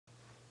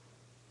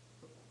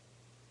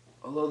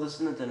Although this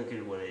is not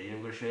dedicated 180,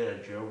 I'm going to show you how to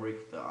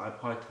jailbreak the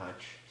iPod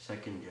Touch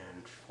 2nd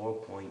Gen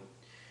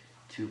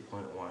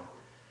 4.2.1.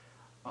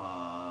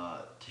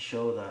 To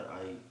show that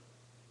I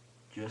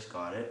just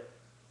got it,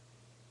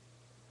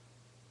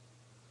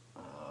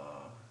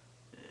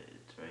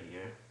 it's right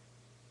here.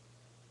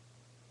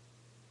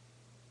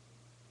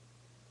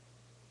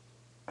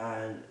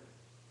 And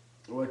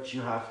what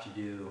you have to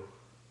do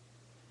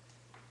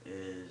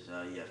is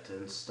you have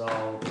to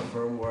install the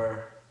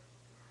firmware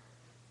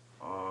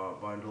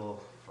bundle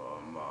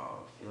from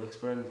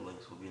Felixburn. The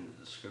links will be in the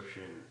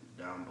description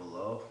down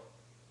below.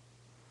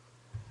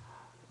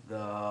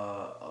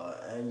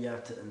 And you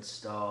have to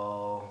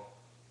install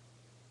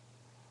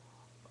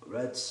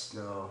Red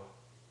Snow,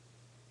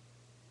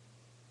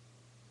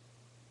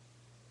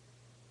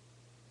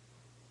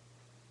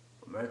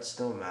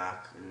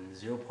 Mac in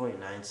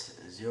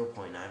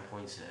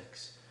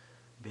 0.9.6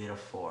 beta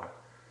 4.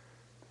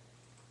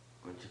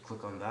 Once you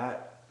click on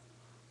that,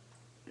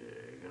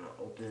 you're gonna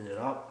open it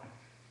up.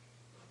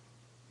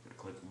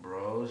 Click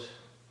Browse.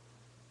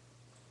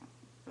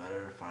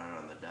 Better to find it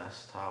on the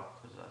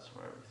desktop because that's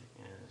where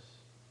everything is.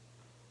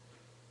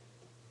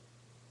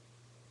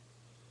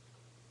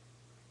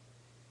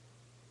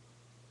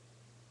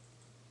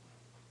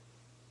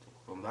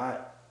 Click on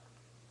that.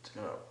 It's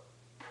gonna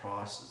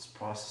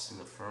processing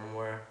the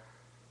firmware.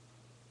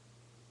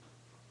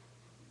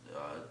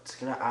 It's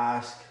gonna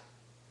ask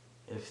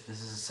if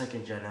this is a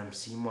 2nd Gen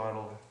MC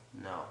model.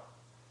 No.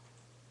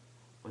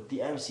 With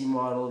the MC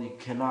model, you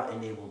cannot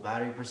enable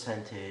battery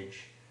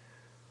percentage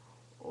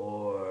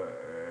or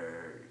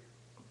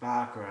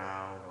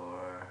background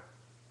or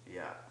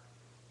yeah.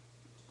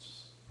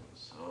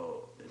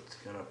 So it's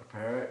gonna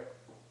prepare it.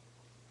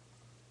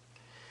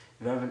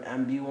 If you have an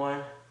MB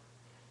one,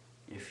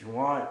 if you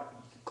want, you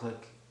can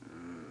click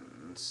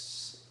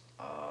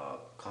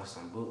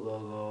custom boot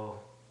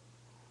logo.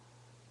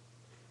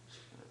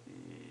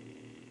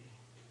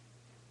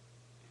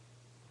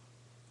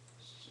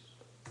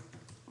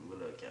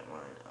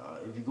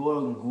 If you go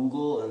on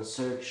Google and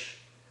search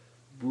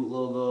boot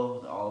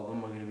logo, all of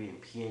them are going to be in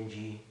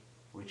PNG,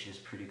 which is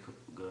pretty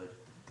good.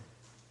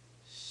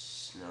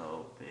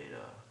 Snow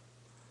beta.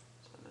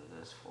 It's under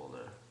this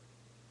folder.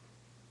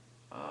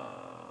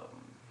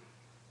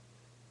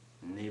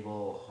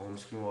 Enable home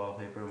screen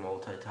wallpaper,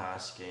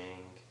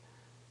 multitasking,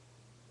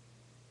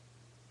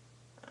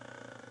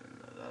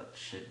 and that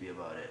should be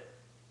about it.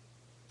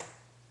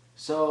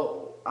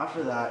 So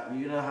after that,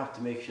 you're gonna have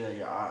to make sure that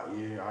your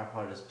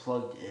iPod is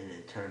plugged in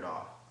and turned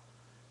off.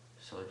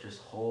 So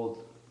just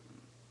hold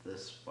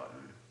this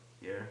button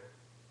here,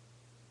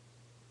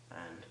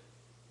 and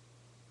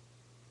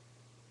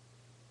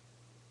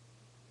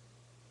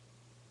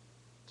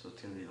so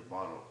it's gonna be the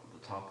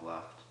top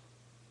left.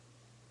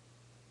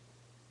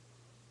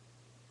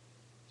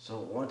 So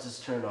once it's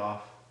turned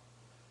off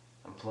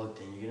and plugged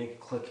in, you're gonna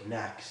click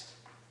next.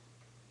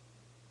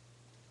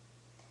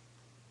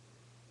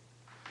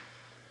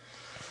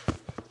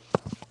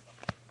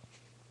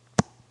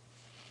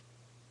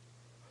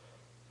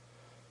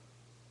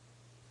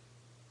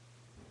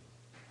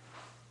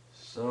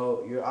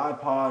 So your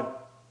iPod,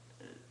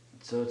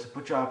 so to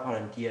put your iPod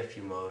in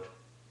DFU mode,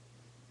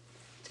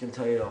 it's going to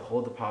tell you to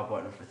hold the power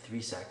button for 3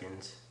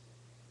 seconds,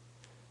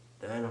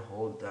 then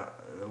hold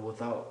that, and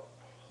without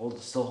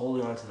still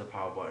holding onto the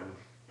power button,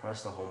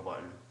 press the home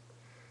button.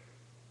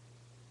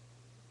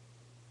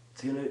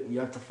 You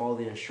have to follow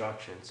the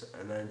instructions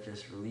and then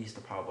just release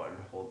the power button,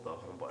 hold the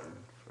home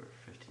button for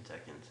 15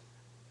 seconds.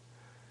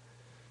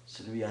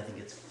 So to me, I think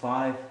it's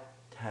 5,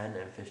 10,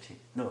 and 15.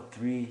 No,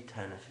 3,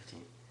 10, and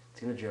 15. It's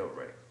gonna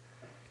jailbreak.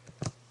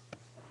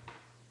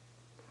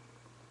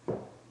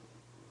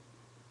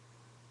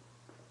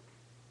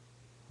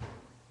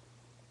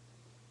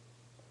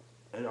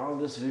 And on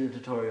this video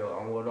tutorial,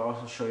 I'm going to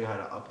also show you how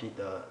to update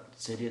the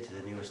Cydia to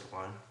the newest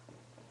one.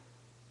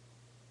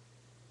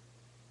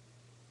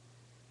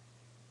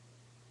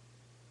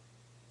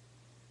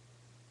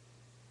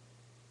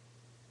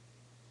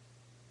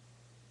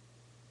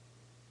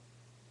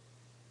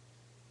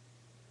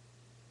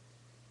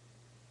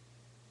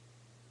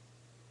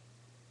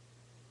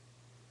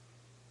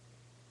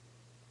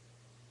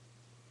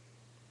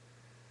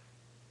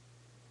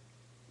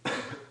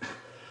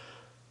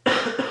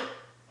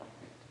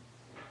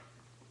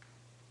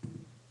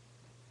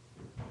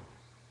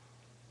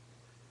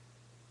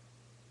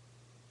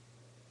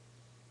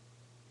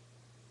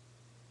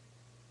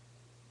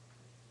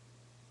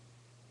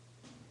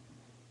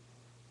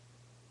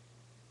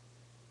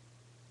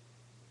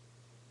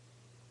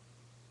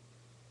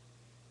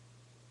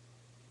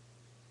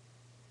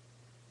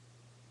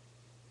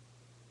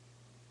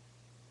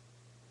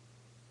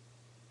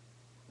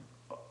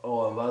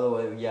 Oh, and by the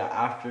way, yeah,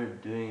 after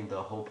doing the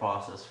whole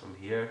process from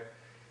here,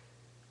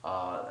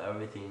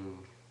 everything,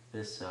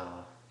 the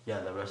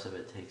rest of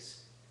it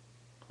takes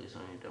place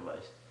on your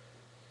device.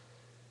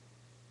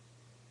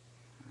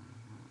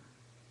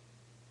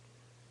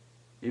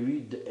 If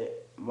you,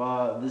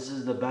 this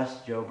is the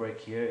best jailbreak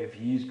here. If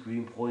you use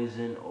green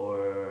poison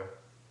or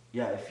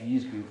Yeah, if you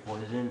use green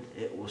poison,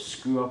 it will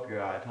screw up your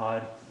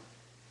iPod.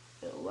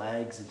 It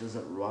lags, it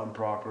doesn't run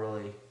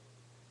properly.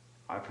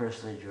 I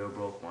personally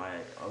jailbroke my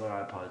other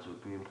iPods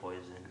with green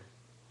poison,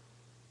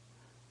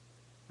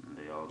 and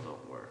they all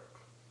don't work.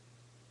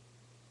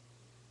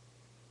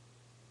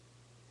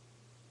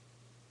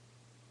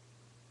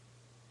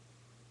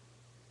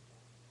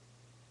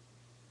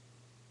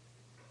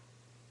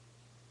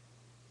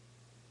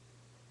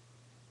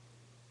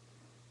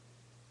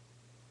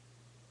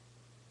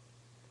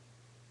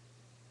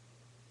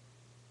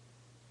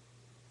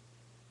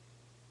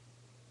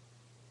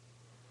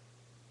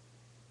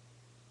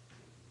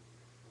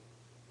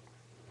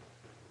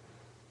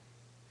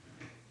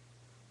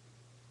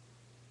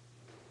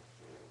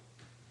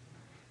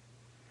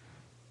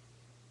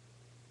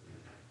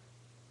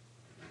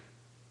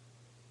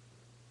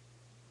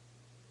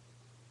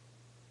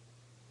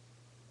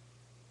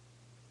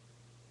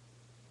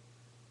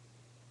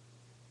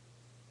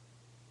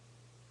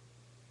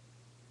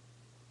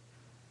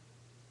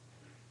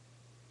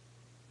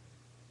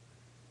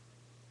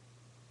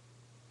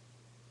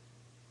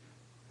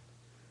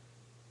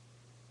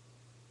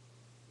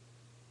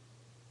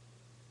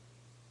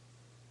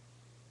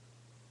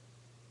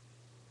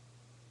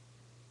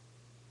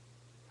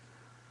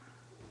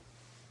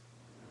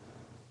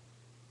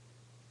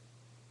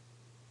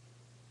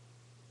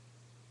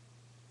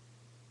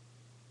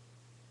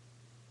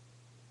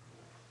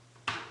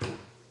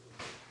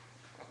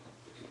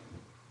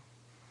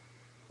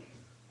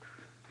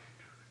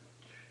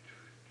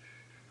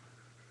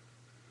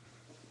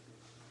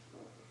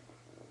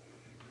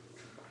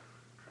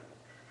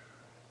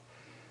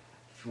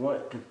 If you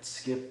want, you can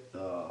skip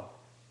the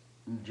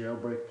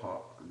jailbreak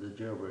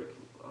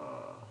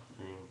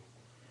thing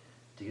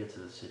to get to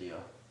this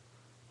video.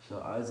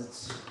 So as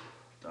it's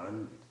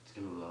done, it's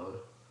gonna load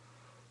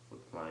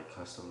with my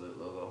custom lit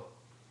logo.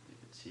 You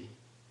can see it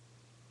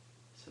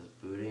says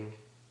booting.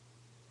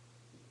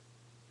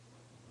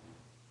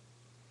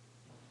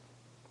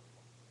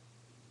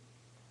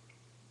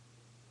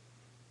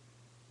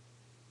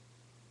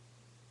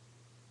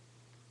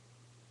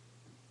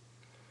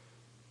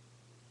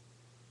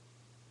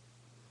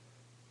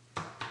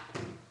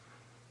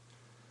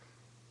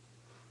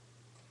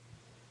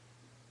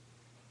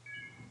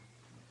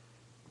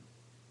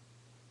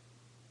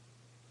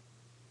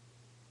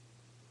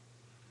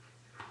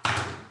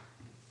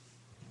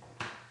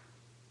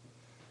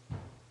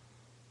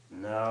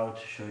 Now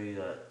to show you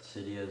that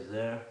Cydia is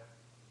there.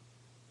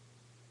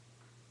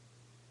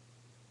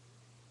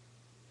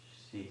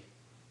 See,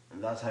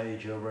 and that's how you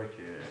jailbreak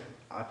your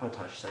iPod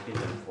Touch 2nd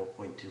Gen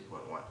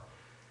 4.2.1.